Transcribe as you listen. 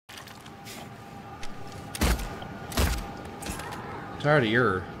Tired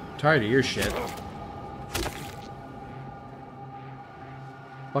of your shit.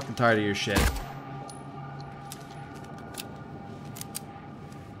 Fucking tired of your shit.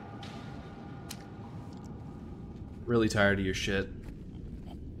 Really tired of your shit.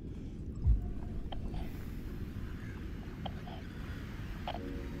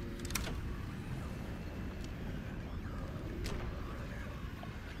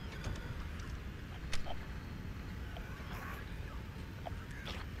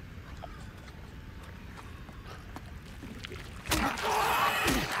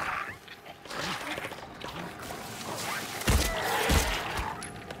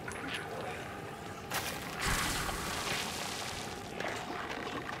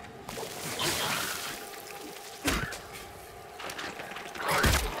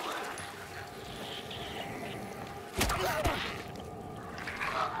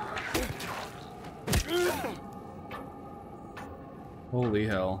 Holy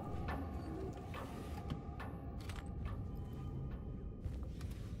hell.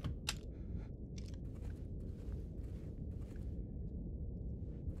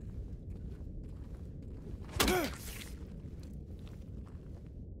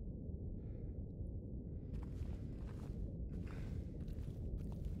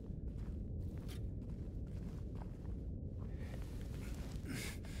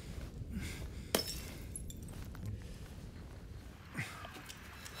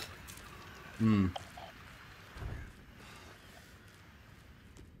 Hmm.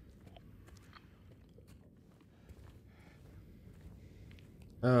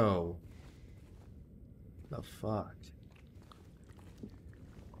 Oh. The fuck?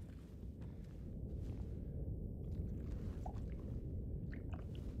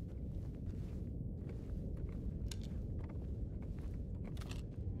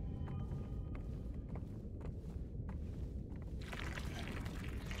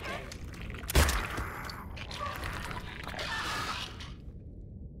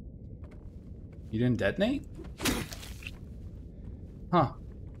 You didn't detonate? Huh.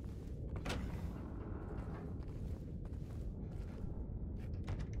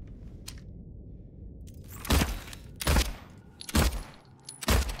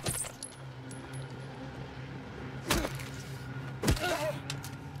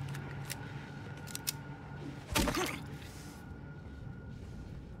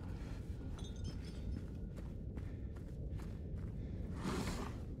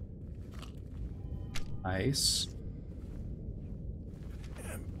 Nice.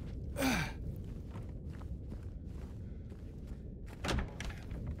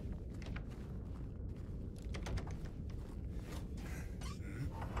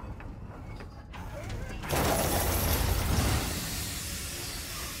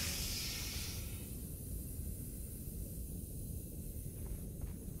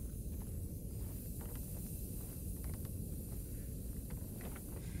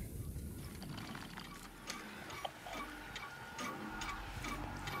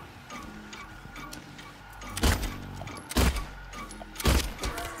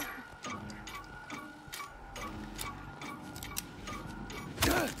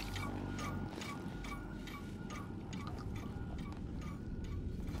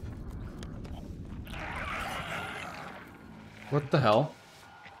 What the hell?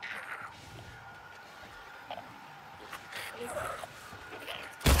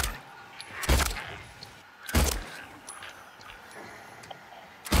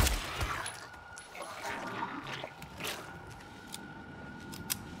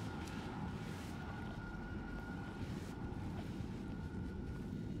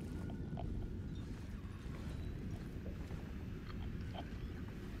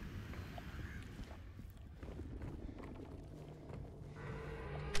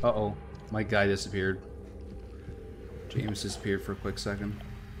 Uh-oh. My guy disappeared. James disappeared for a quick second.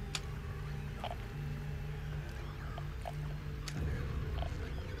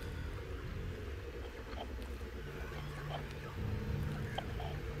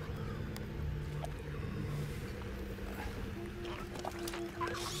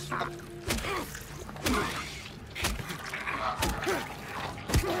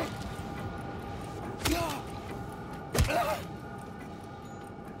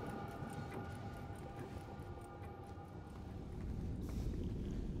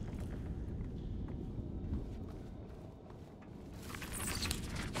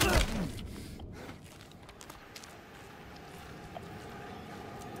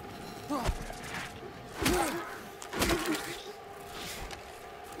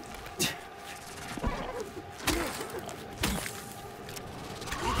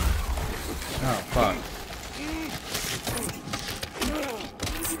 Oh, fuck.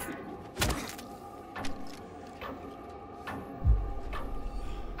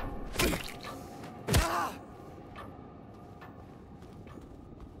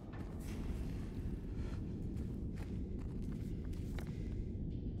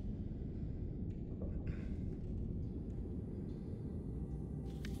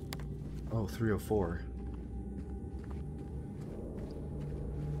 Oh, 304.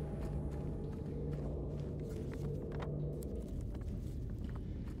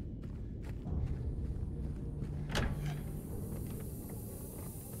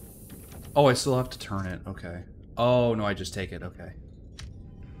 Oh, I still have to turn it. Okay. Oh, no, I just take it. Okay.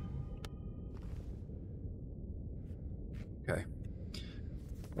 Okay.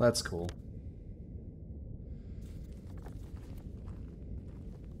 Well, that's cool.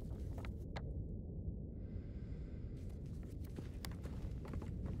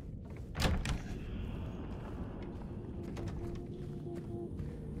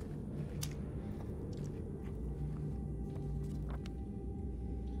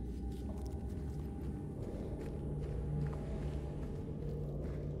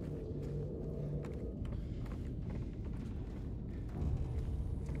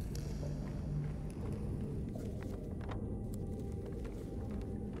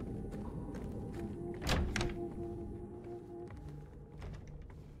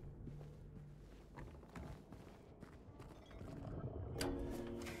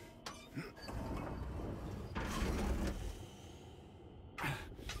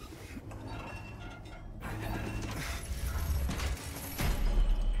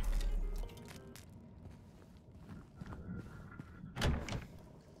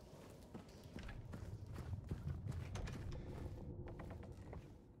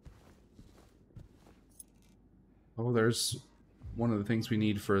 Oh, there's one of the things we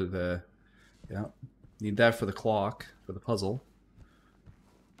need for the... Yeah. Need that for the clock, for the puzzle.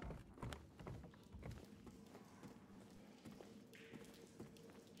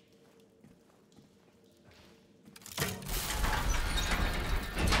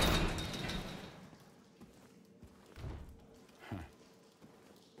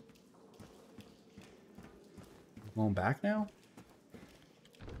 Going back now?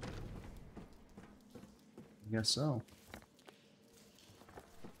 I guess so.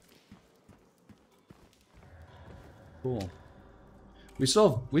 Cool. We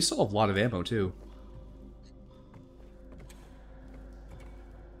still have a lot of ammo too.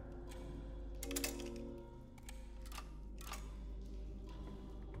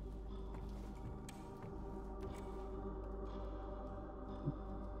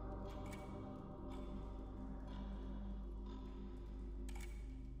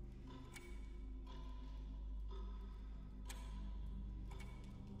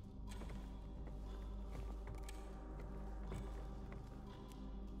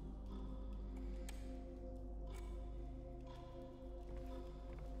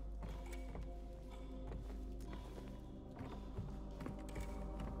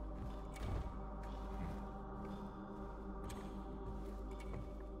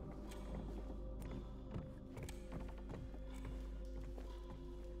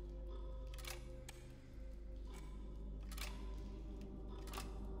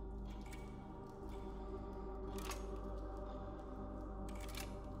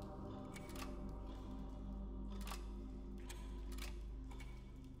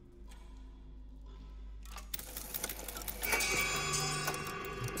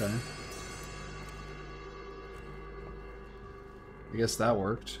 Okay. I guess that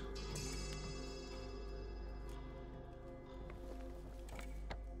worked.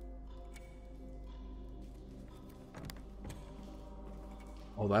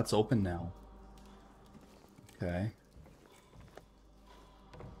 Oh, that's open now. Okay.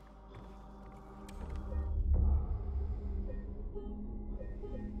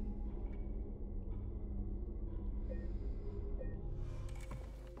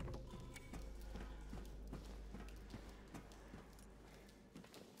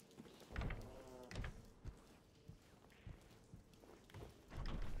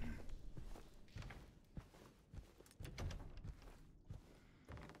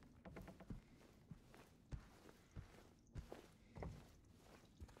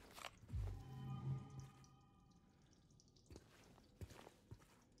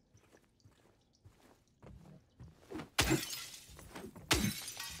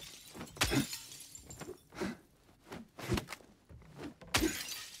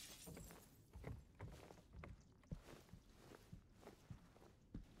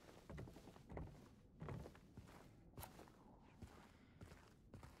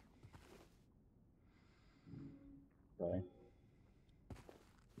 Okay.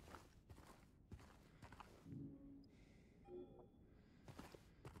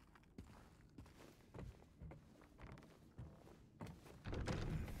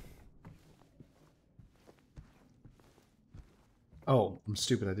 Oh, I'm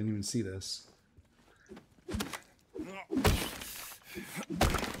stupid. I didn't even see this.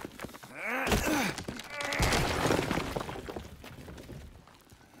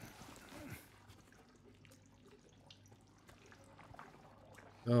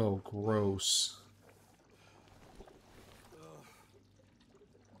 Oh, gross.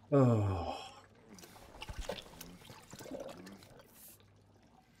 Oh.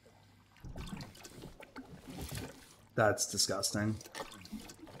 That's disgusting.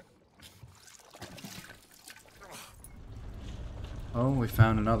 Oh, we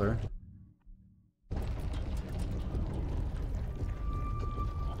found another.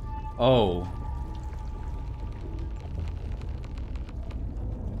 Oh.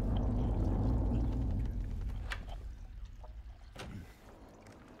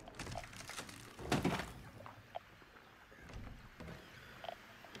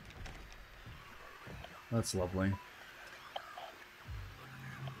 That's lovely.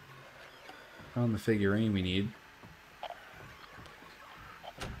 Found the figurine we need.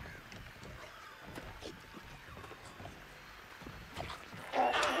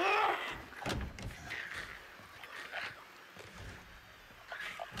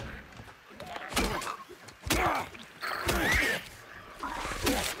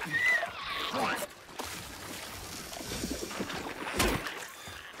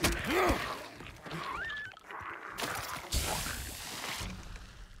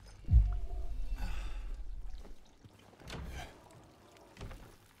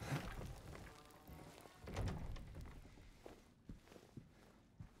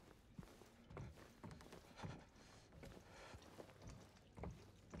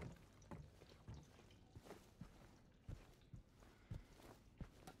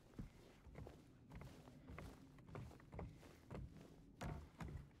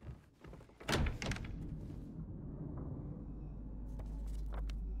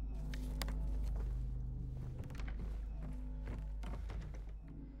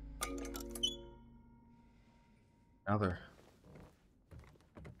 Another.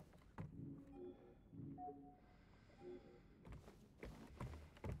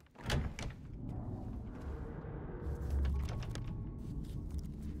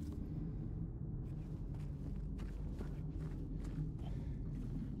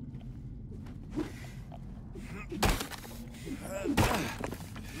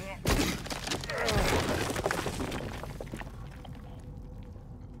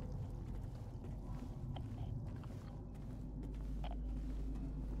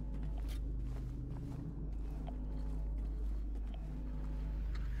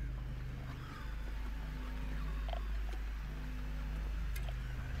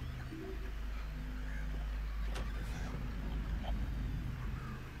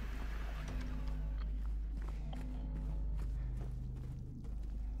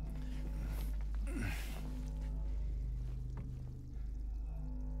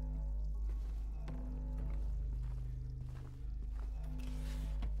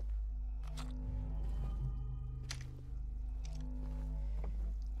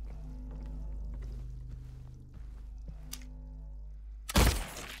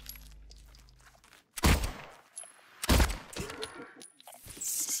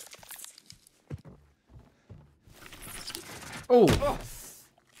 Oh!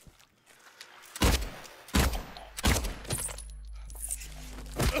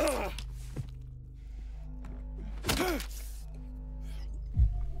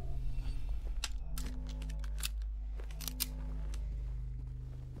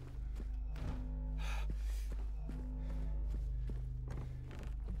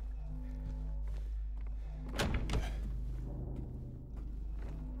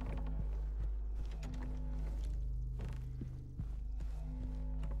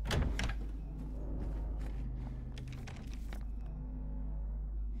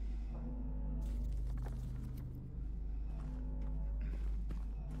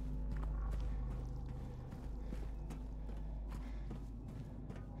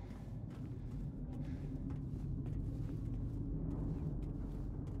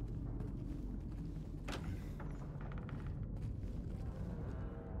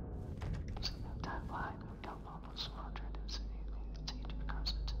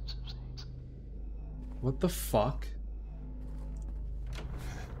 What the fuck?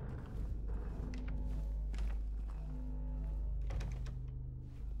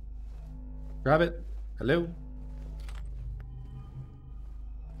 Grab it. Hello?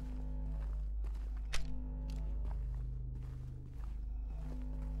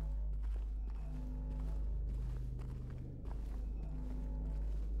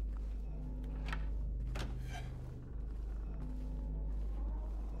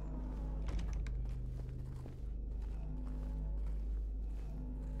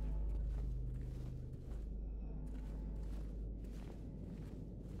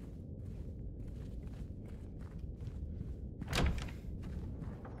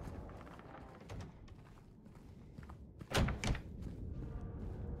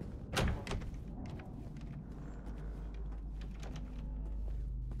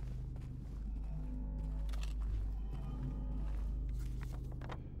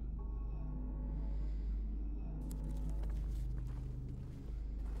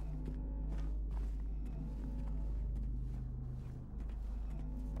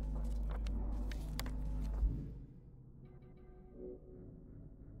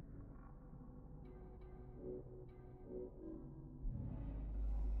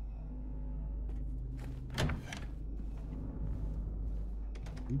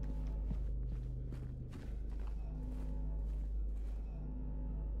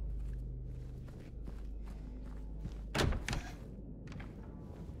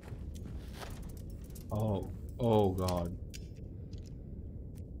 Oh. Oh, God.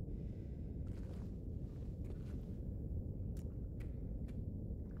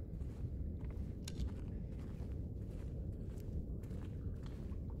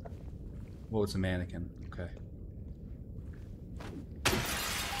 Oh, it's a mannequin. Okay.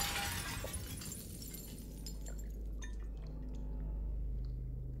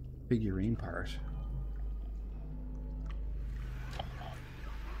 Figurine part.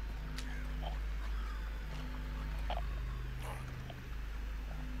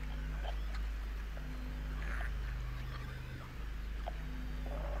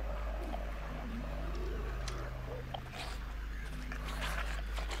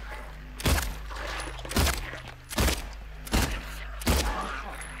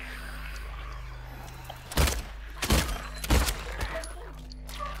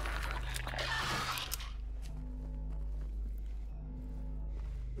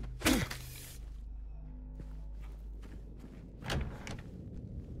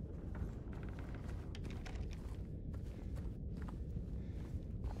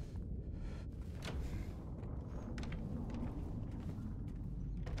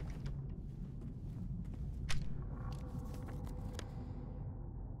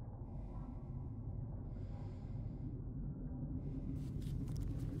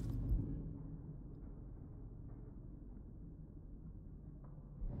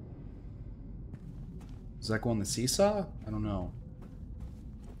 Does that go on the seesaw? I don't know.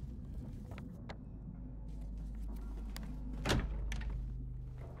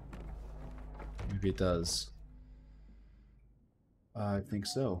 Maybe it does. I think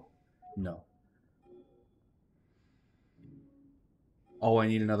so. No. Oh, I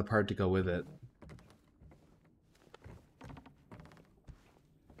need another part to go with it.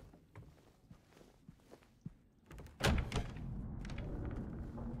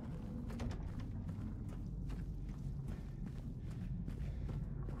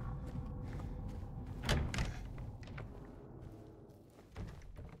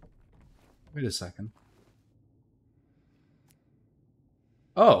 Wait a second.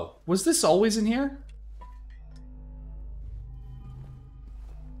 Oh, was this always in here?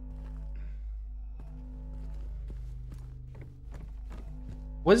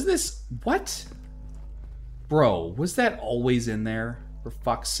 Was this... What? Bro, was that always in there? For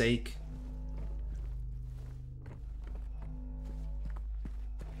fuck's sake.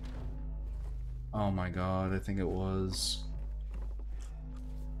 Oh my god, I think it was.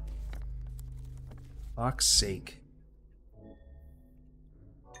 Fuck's sake.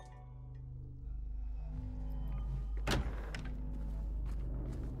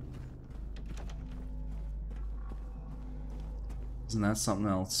 Isn't that something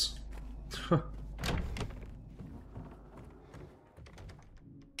else?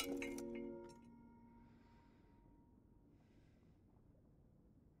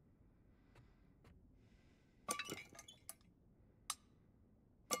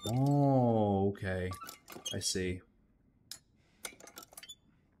 Oh, okay. I see.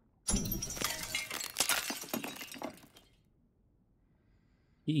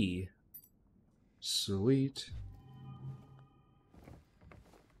 E. Sweet.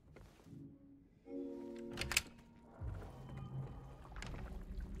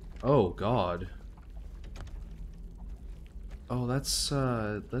 Oh, God. Oh, that's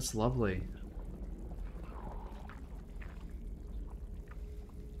lovely.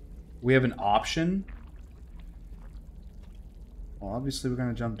 We have an option? Well, obviously we're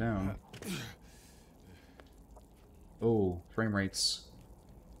gonna jump down. Oh, frame rates.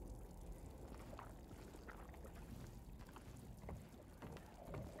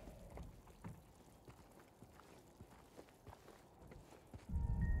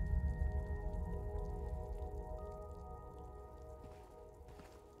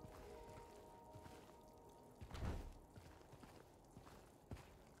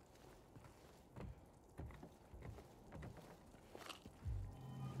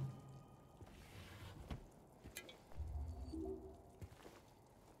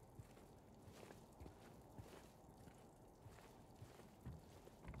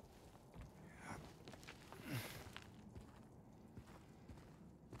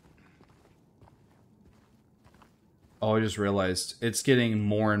 Oh, I just realized it's getting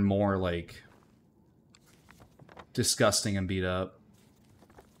more and more, like, disgusting and beat up.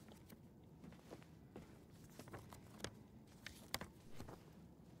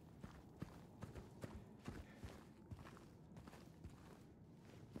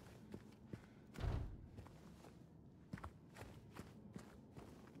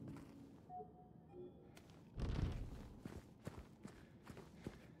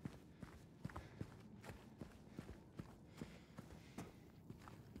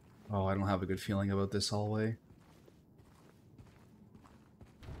 Oh, I don't have a good feeling about this hallway.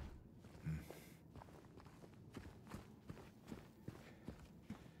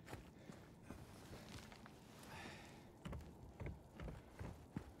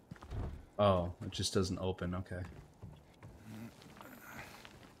 Oh, it just doesn't open. Okay.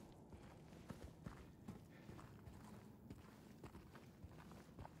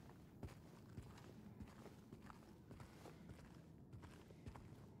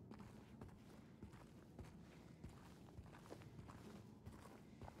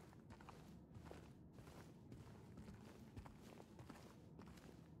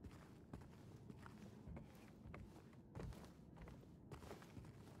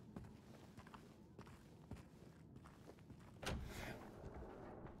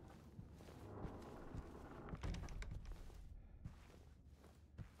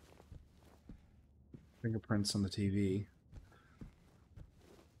 Fingerprints on the TV.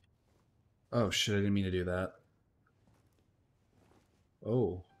 Oh shit, I didn't mean to do that.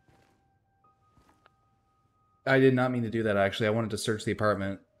 Oh. I did not mean to do that, actually. I wanted to search the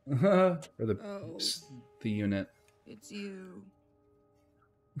apartment. Or the unit. It's you.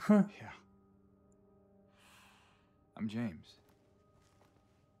 Yeah. I'm James.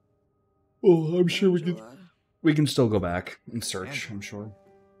 Well, I'm sure Angela. we can still go back and search, I'm sure.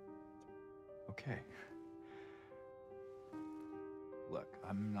 Okay. Look,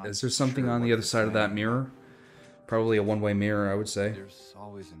 I'm not. Is there something sure on what the other you're side of that saying, mirror? Probably a one-way mirror, I would but say. there's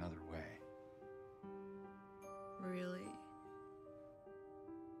always another way. Really?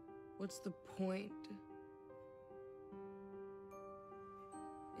 What's the point?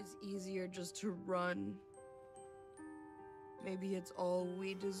 It's easier just to run. Maybe it's all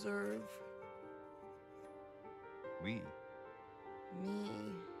we deserve. We. Me.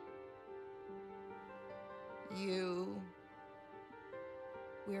 You.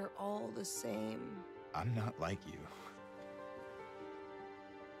 We're all the same. I'm not like you.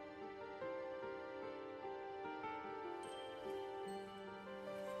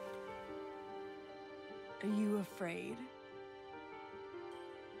 Are you afraid?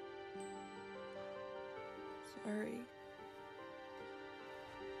 Sorry.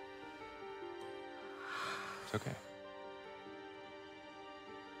 It's okay.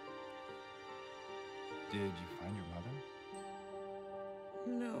 Did you find your mother?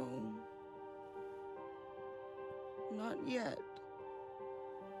 No. Not yet.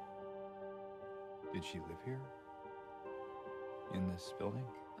 Did she live here? In this building?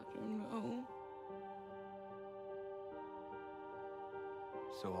 I don't know.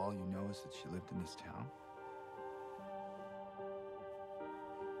 So all you know is that she lived in this town?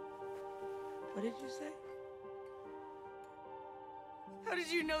 What did you say? How did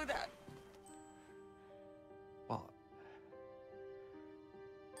you know that? Well,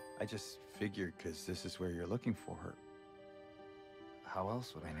 I just figured because this is where you're looking for her. How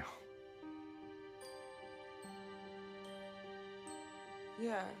else would I know?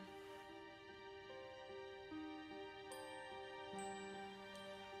 Yeah.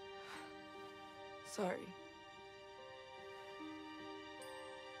 Sorry.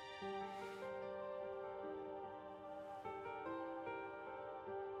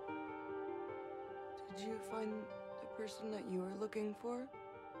 Did you find the person that you were looking for?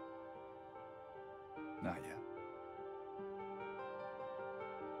 Not yet.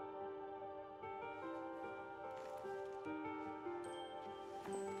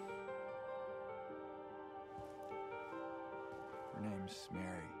 Her name's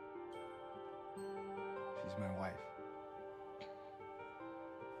Mary. She's my wife.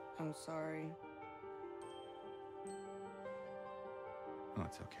 I'm sorry. Oh,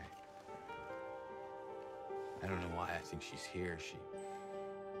 it's okay. I don't know why I think she's here. She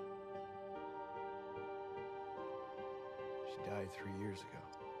died 3 years ago.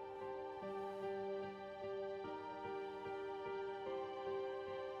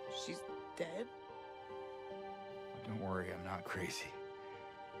 She's dead? Oh, don't worry, I'm not crazy.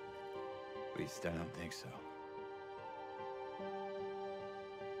 At least I don't think so.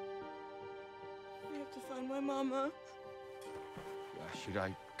 I have to find my mama. Should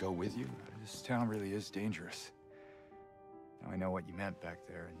I go with you? This town really is dangerous. Now I know what you meant back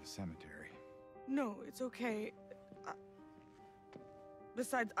there in the cemetery. No, it's okay.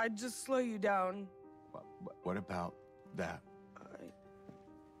 Besides, I'd just slow you down. What about that?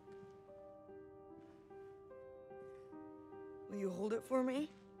 Will you hold it for me?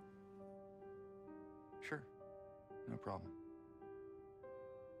 Sure, no problem.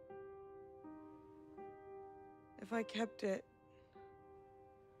 If I kept it,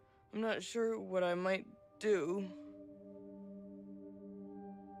 I'm not sure what I might do.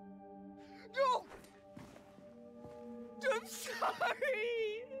 I'm sorry.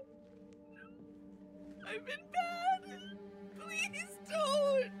 I've been bad. Please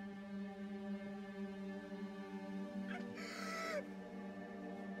don't.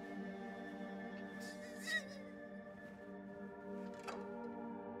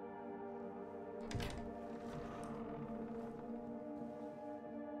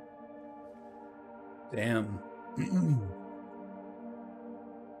 Damn.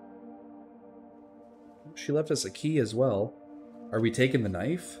 She left us a key as well. Are we taking the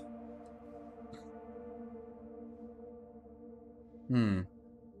knife?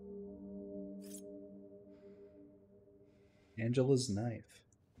 Angela's knife.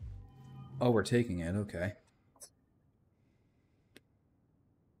 Oh, we're taking it. Okay.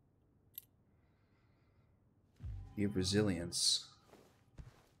 You have resilience.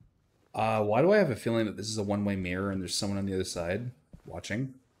 Why do I have a feeling that this is a one-way mirror and there's someone on the other side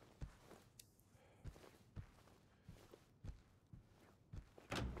watching?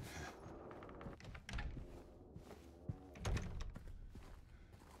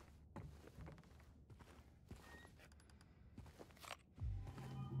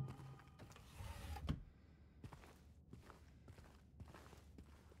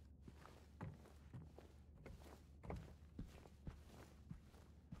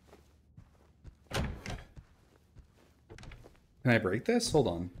 Can I break this? Hold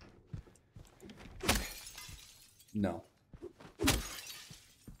on. No.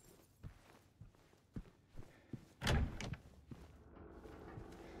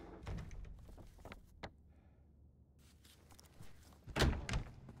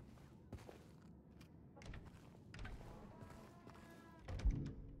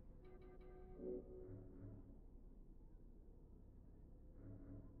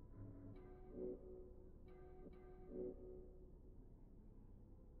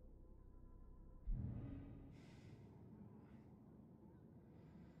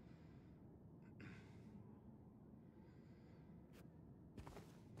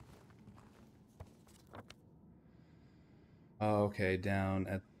 Oh, okay, down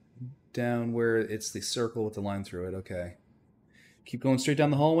where it's the circle with the line through it. Okay. Keep going straight down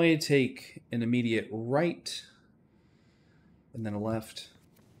the hallway. Take an immediate right, and then a left.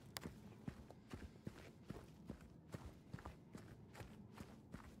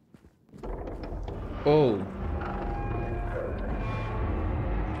 Oh.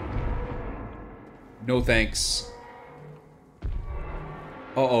 No thanks.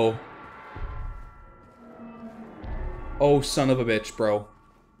 Uh-oh. Oh, son of a bitch, bro.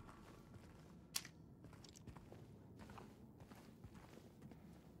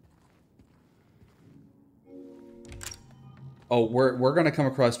 Oh, we're gonna come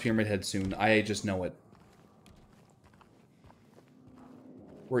across Pyramid Head soon. I just know it.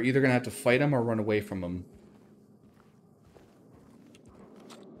 We're either gonna have to fight him or run away from him.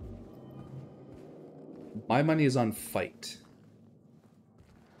 My money is on fight.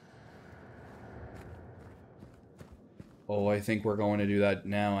 Oh, I think we're going to do that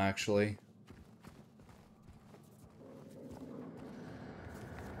now, actually.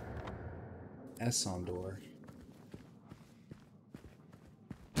 S on door.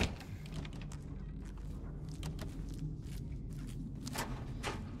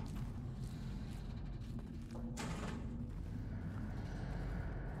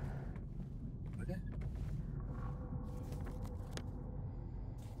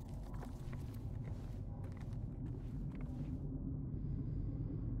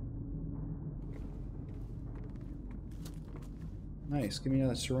 Nice, give me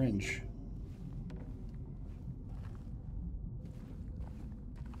another syringe.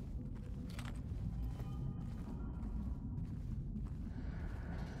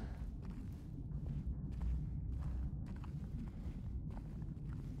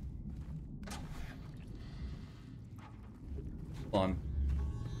 Hold on.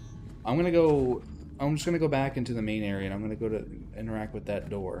 I'm just gonna go back into the main area and I'm gonna go to interact with that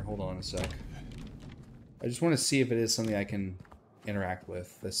door. Hold on a sec. I just want to see if it is something I can interact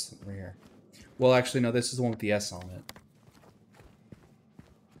with. This right here. Well, actually, no, this is the one with the S on it.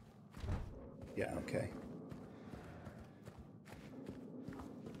 Yeah, okay.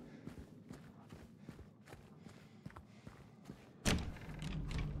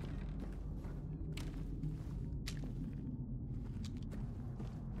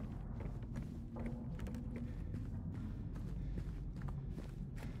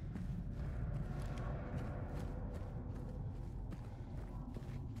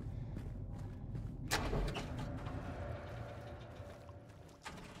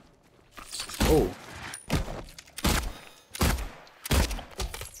 Oh.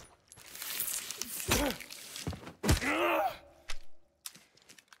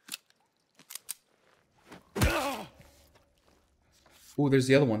 Ooh, there's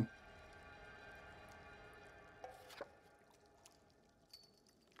the other one.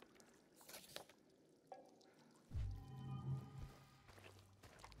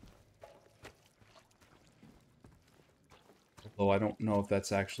 Although I don't know if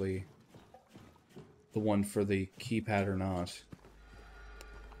that's actually the one for the keypad or not.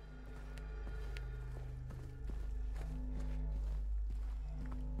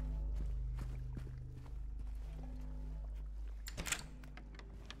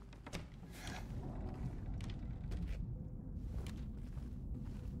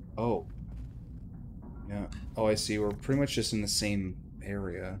 Oh. Yeah. Oh, I see. We're pretty much just in the same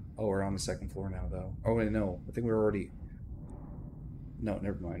area. Oh, we're on the second floor now, though. Oh, wait, no. I think we were already... No,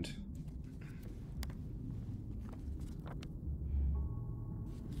 never mind.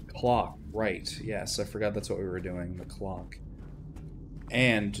 Clock. Right. Yes, I forgot that's what we were doing. The clock.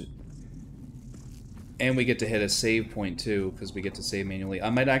 And we get to hit a save point, too, because we get to save manually. I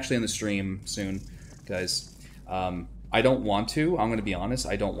might actually end the stream soon, guys. I don't want to. I'm going to be honest.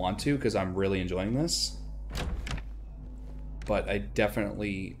 I don't want to, because I'm really enjoying this. But I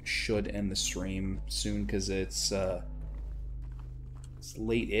definitely should end the stream soon, because it's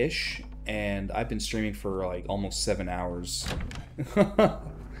late-ish, and I've been streaming for, like, almost 7 hours. But,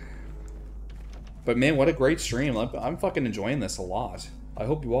 man, what a great stream. I'm fucking enjoying this a lot. I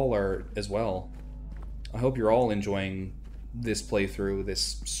hope you all are as well. I hope you're all enjoying this playthrough,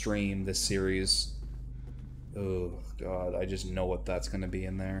 this stream, this series. Oh, God, I just know what that's going to be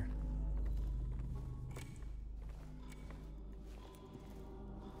in there.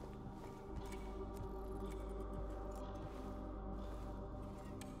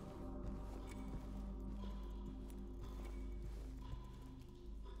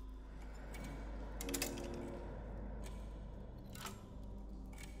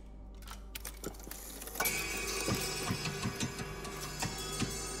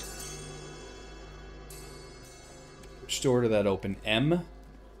 Which door did that open? M?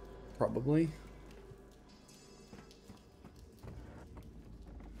 Probably.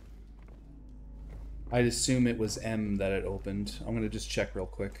 I'd assume it was M that it opened. I'm gonna just check real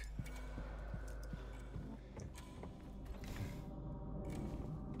quick.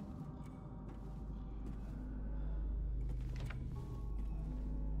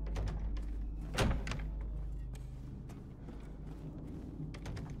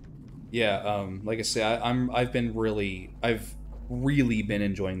 Yeah, like I say, I've really been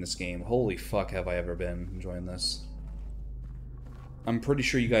enjoying this game. Holy fuck, have I ever been enjoying this. I'm pretty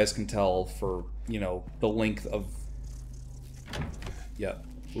sure you guys can tell for, you know, the length of... Yeah.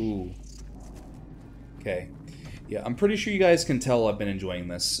 Ooh. Okay. Yeah, I'm pretty sure you guys can tell I've been enjoying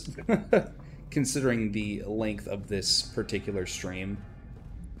this. Considering the length of this particular stream.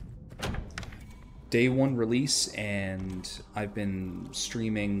 Day 1 release, and I've been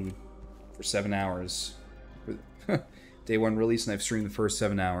streaming for 7 hours. Day 1 release, and I've streamed the first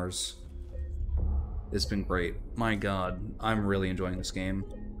 7 hours. It's been great. My God, I'm really enjoying this game.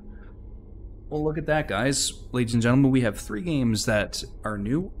 Well, look at that, guys. Ladies and gentlemen, we have 3 games that are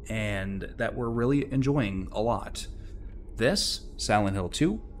new and that we're really enjoying a lot. This, Silent Hill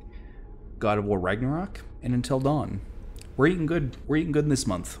 2, God of War Ragnarok, and Until Dawn. We're eating good. We're eating good this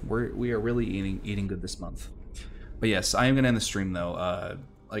month. We are really eating good this month. But yes, I am gonna end the stream though.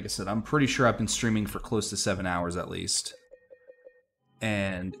 Like I said, I'm pretty sure I've been streaming for close to 7 hours at least.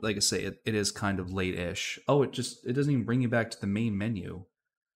 And like I say, it is kind of late-ish. Oh, it doesn't even bring you back to the main menu.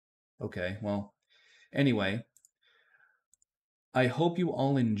 Okay, well, anyway, I hope you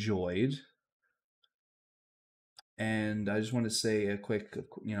all enjoyed. And I just want to say a quick,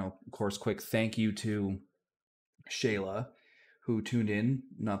 you know, of course, quick thank you to Shayla, who tuned in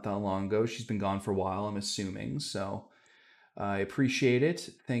not that long ago. She's been gone for a while, I'm assuming. So I appreciate it.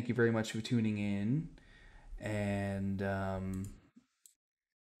 Thank you very much for tuning in. And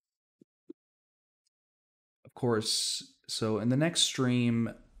of course, so in the next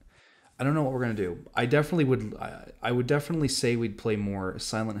stream, I don't know what we're gonna do. I would definitely say we'd play more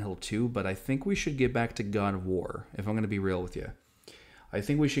Silent Hill 2, but I think we should get back to God of War, if I'm gonna be real with you. I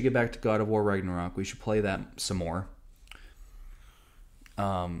think we should get back to God of War Ragnarok. We should play that some more.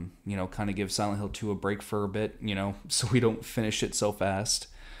 You know, kind of give Silent Hill 2 a break for a bit, you know, so we don't finish it so fast.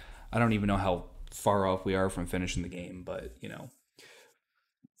 I don't even know how far off we are from finishing the game, but, you know.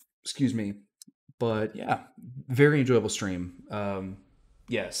 Excuse me. But, yeah, very enjoyable stream.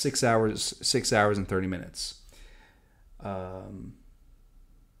 Yeah, 6 hours and 30 minutes. It's a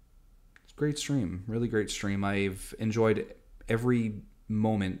great stream, really great stream. I've enjoyed every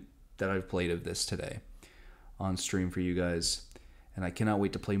moment that I've played of this today on stream for you guys, and I cannot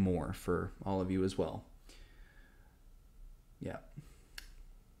wait to play more for all of you as well. Yeah.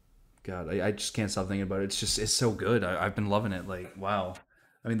 God, I just can't stop thinking about it. It's so good. I've been loving it. Like, wow.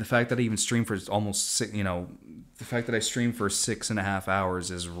 I mean, the fact that I even streamed for almost six, the fact that I streamed for 6.5 hours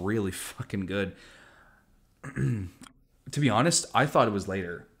is really fucking good. To be honest, I thought it was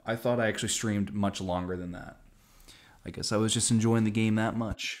later. I thought I actually streamed much longer than that. I guess I was just enjoying the game that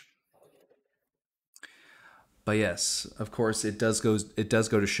much. But yes, of course, it does go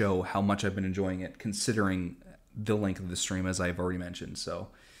to show how much I've been enjoying it, considering the length of the stream, as I've already mentioned. So,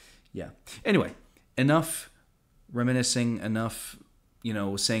 yeah. Anyway, enough reminiscing, enough,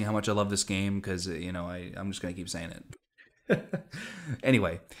 saying how much I love this game, because I'm just gonna keep saying it.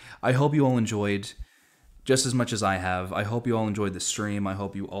 Anyway, I hope you all enjoyed just as much as I have. I hope you all enjoyed the stream. I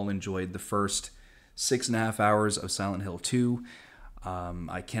hope you all enjoyed the first 6.5 hours of Silent Hill 2.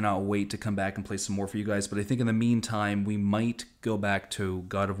 I cannot wait to come back and play some more for you guys, but I think in the meantime, we might go back to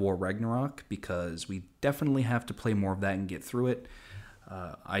God of War Ragnarok, because we definitely have to play more of that and get through it.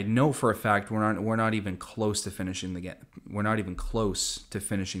 I know for a fact we're not even close to finishing the game. We're not even close to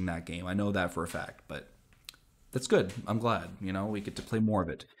finishing that game. I know that for a fact, but that's good. I'm glad, we get to play more of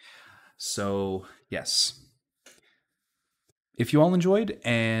it. So, yes. If you all enjoyed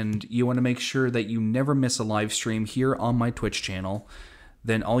and you want to make sure that you never miss a live stream here on my Twitch channel,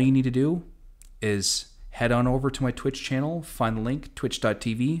 then all you need to do is head on over to my Twitch channel, find the link,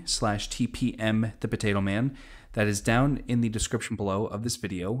 twitch.tv/TPM the Potato Man. That is down in the description below of this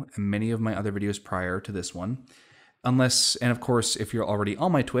video and many of my other videos prior to this one. And of course, if you're already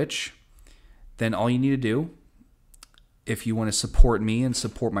on my Twitch, then all you need to do, if you want to support me and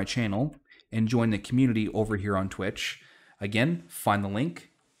support my channel and join the community over here on Twitch, again, find the link,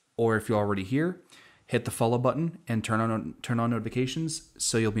 or if you're already here, hit the follow button and turn on notifications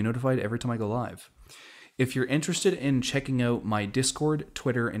so you'll be notified every time I go live. If you're interested in checking out my Discord,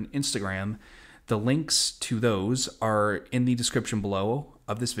 Twitter, and Instagram, the links to those are in the description below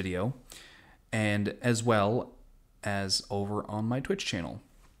of this video, and as well as over on my Twitch channel.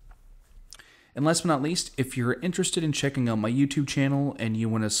 And last but not least, if you're interested in checking out my YouTube channel and you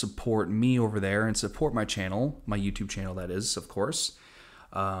want to support me over there and support my channel, my YouTube channel that is, of course,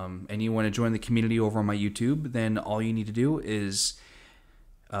 and you want to join the community over on my YouTube, then all you need to do is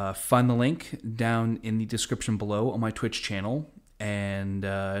find the link down in the description below on my Twitch channel, and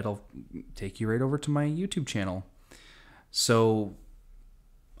it'll take you right over to my YouTube channel. So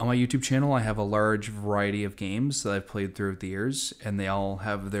on my YouTube channel, I have a large variety of games that I've played throughout the years, and they all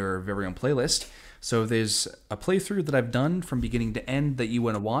have their very own playlist. So if there's a playthrough that I've done from beginning to end that you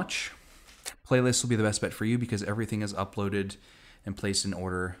want to watch, playlist will be the best bet for you, because everything is uploaded and placed in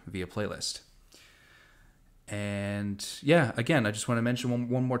order via playlist. And yeah, again, I just want to mention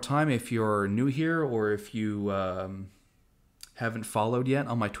one more time, if you're new here or if you haven't followed yet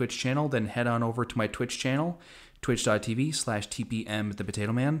on my Twitch channel, then head on over to my Twitch channel, twitch.tv/TPM the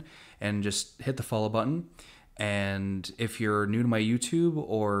Potato Man, and just hit the follow button. And if you're new to my YouTube,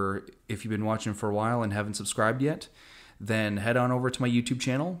 or if you've been watching for a while and haven't subscribed yet, then head on over to my YouTube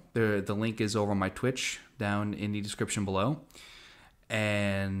channel. The link is over on my Twitch down in the description below,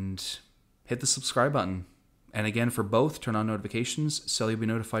 and hit the subscribe button. And again, for both, turn on notifications so you'll be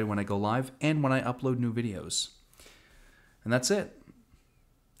notified when I go live and when I upload new videos. And that's it.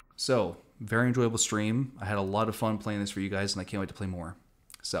 So, very enjoyable stream. I had a lot of fun playing this for you guys, and I can't wait to play more.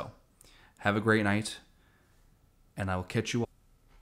 So, have a great night, and I will catch you all.